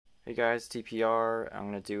Hey guys, TPR. I'm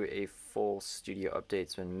going to do a full studio update.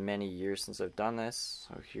 It's been many years since I've done this.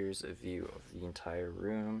 So here's a view of the entire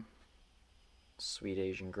room. Sweet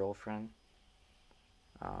Asian girlfriend.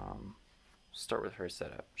 Start with her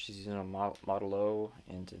setup. She's using a Model O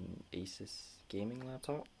and an Asus gaming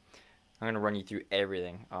laptop. I'm going to run you through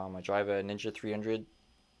everything. I drive a Ninja 300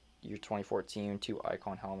 year 2014, two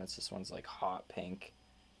Icon helmets. This one's like hot pink,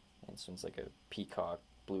 and this one's like a peacock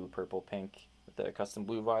blue, purple, pink with a custom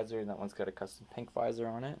blue visor, and that one's got a custom pink visor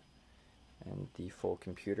on it. And the full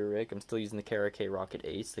computer rig. I'm still using the K Rocket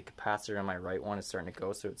Ace. The capacitor on my right one is starting to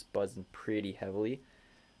go, so it's buzzing pretty heavily.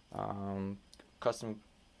 Custom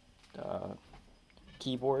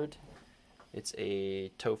keyboard. It's a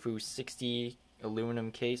Tofu 60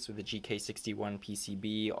 aluminum case with a GK61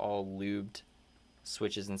 PCB, all lubed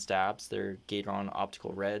switches and stabs. They're Gateron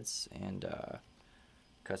optical reds, and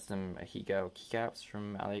custom Ahigo keycaps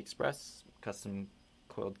from AliExpress. Custom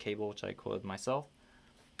coiled cable, which I coiled myself.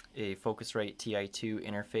 A Focusrite TI2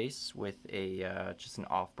 interface with a just an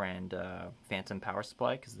off-brand Phantom power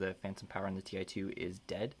supply, because the Phantom power in the TI2 is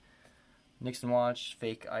dead. Nixon watch,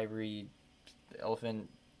 fake ivory elephant,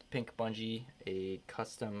 pink bungee, a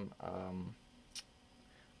custom,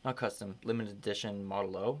 not custom, limited edition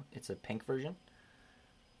Model O. It's a pink version.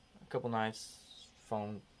 A couple knives,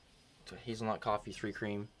 phone, hazelnut coffee, 3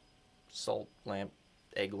 cream, salt lamp,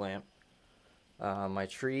 egg lamp. My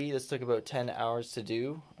tree, this took about 10 hours to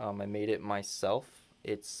do. I made it myself.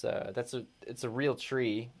 It's a real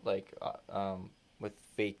tree, like with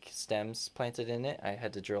fake stems planted in it. I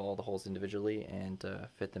had to drill all the holes individually and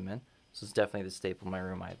fit them in. So it's definitely the staple in my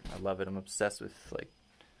room. I love it. I'm obsessed with like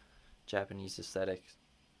Japanese aesthetics.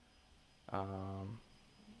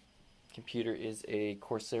 Computer is a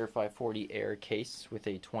Corsair 540 Air case with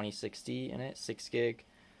a 2060 in it, 6 gig,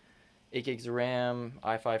 8 gigs of RAM,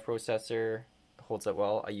 i5 processor. Holds up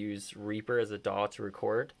well. I use Reaper as a DAW to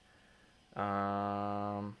record.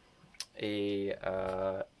 A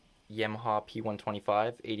Yamaha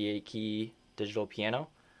P125 88 key digital piano.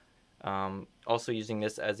 Also using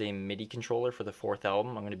this as a MIDI controller for the 4th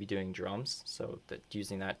album. I'm going to be doing drums, so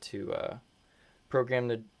using that to program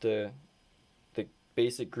the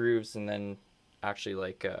basic grooves, and then actually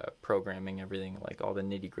like programming everything, like all the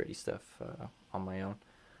nitty gritty stuff on my own.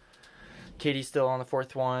 Katie's still on the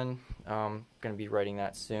 4th one. Gonna be writing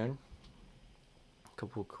that soon. A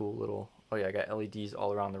couple cool little, oh yeah, I got LEDs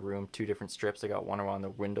all around the room, 2 different strips. I got one around the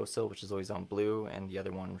windowsill, which is always on blue, and the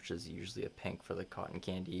other one, which is usually a pink for the cotton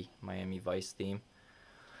candy Miami Vice theme.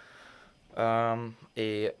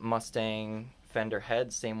 A Mustang Fender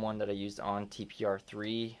head, same one that I used on TPR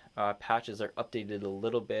 3. Patches are updated a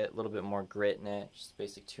little bit more grit in it, just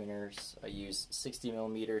basic tuners. I use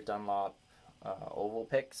 60mm Dunlop oval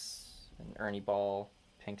picks, an Ernie Ball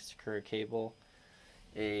pink Sakura cable,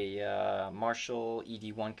 a Marshall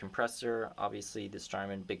ED1 compressor, obviously the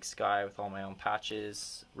Strymon Big Sky with all my own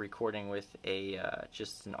patches, recording with a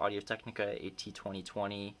just an Audio-Technica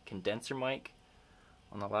AT2020 condenser mic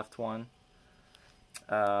on the left one.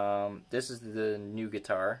 This is the new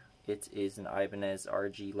guitar. It is an Ibanez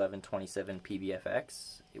RG1127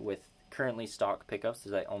 PBFX with currently stock pickups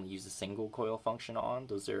that I only use a single coil function on.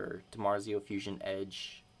 Those are DiMarzio Fusion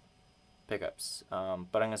Edge pickups, but I'm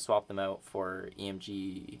going to swap them out for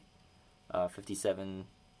EMG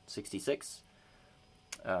 5766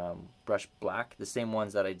 brushed black, the same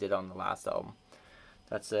ones that I did on the last album.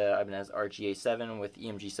 That's Ibanez RGA7 with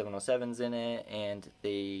EMG 707s in it, and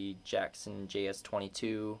the Jackson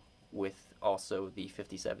JS22 with also the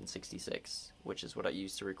 5766, which is what I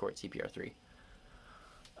use to record TPR3.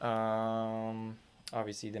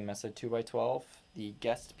 Obviously the Mesa 2x12, the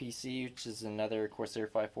Guest PC, which is another Corsair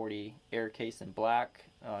 540 Air case in black,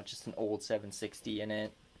 just an old 760 in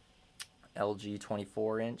it, LG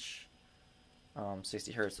 24-inch,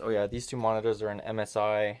 60 hertz. Oh yeah, these two monitors are an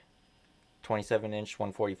MSI 27-inch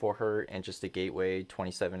 144 hertz and just a Gateway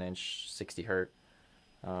 27-inch 60 hertz.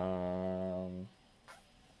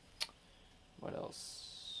 What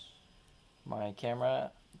else? My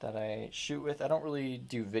camera that I shoot with, I don't really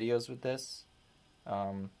do videos with this.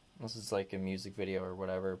 This is like a music video or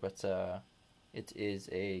whatever, but it is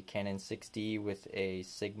a Canon 6D with a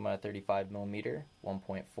Sigma 35mm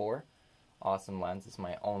 1.4. Awesome lens. It's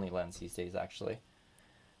my only lens these days, actually.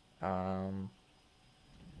 I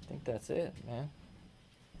think that's it, man.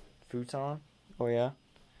 Futon. Oh yeah.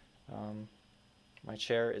 My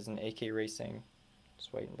chair is an AK Racing,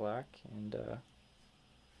 just white and black, and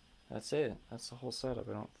that's it. That's the whole setup.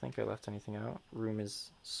 I don't think I left anything out. Room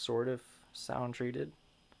is sort of sound treated.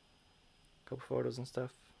 Couple photos and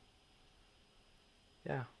stuff.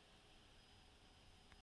 Yeah.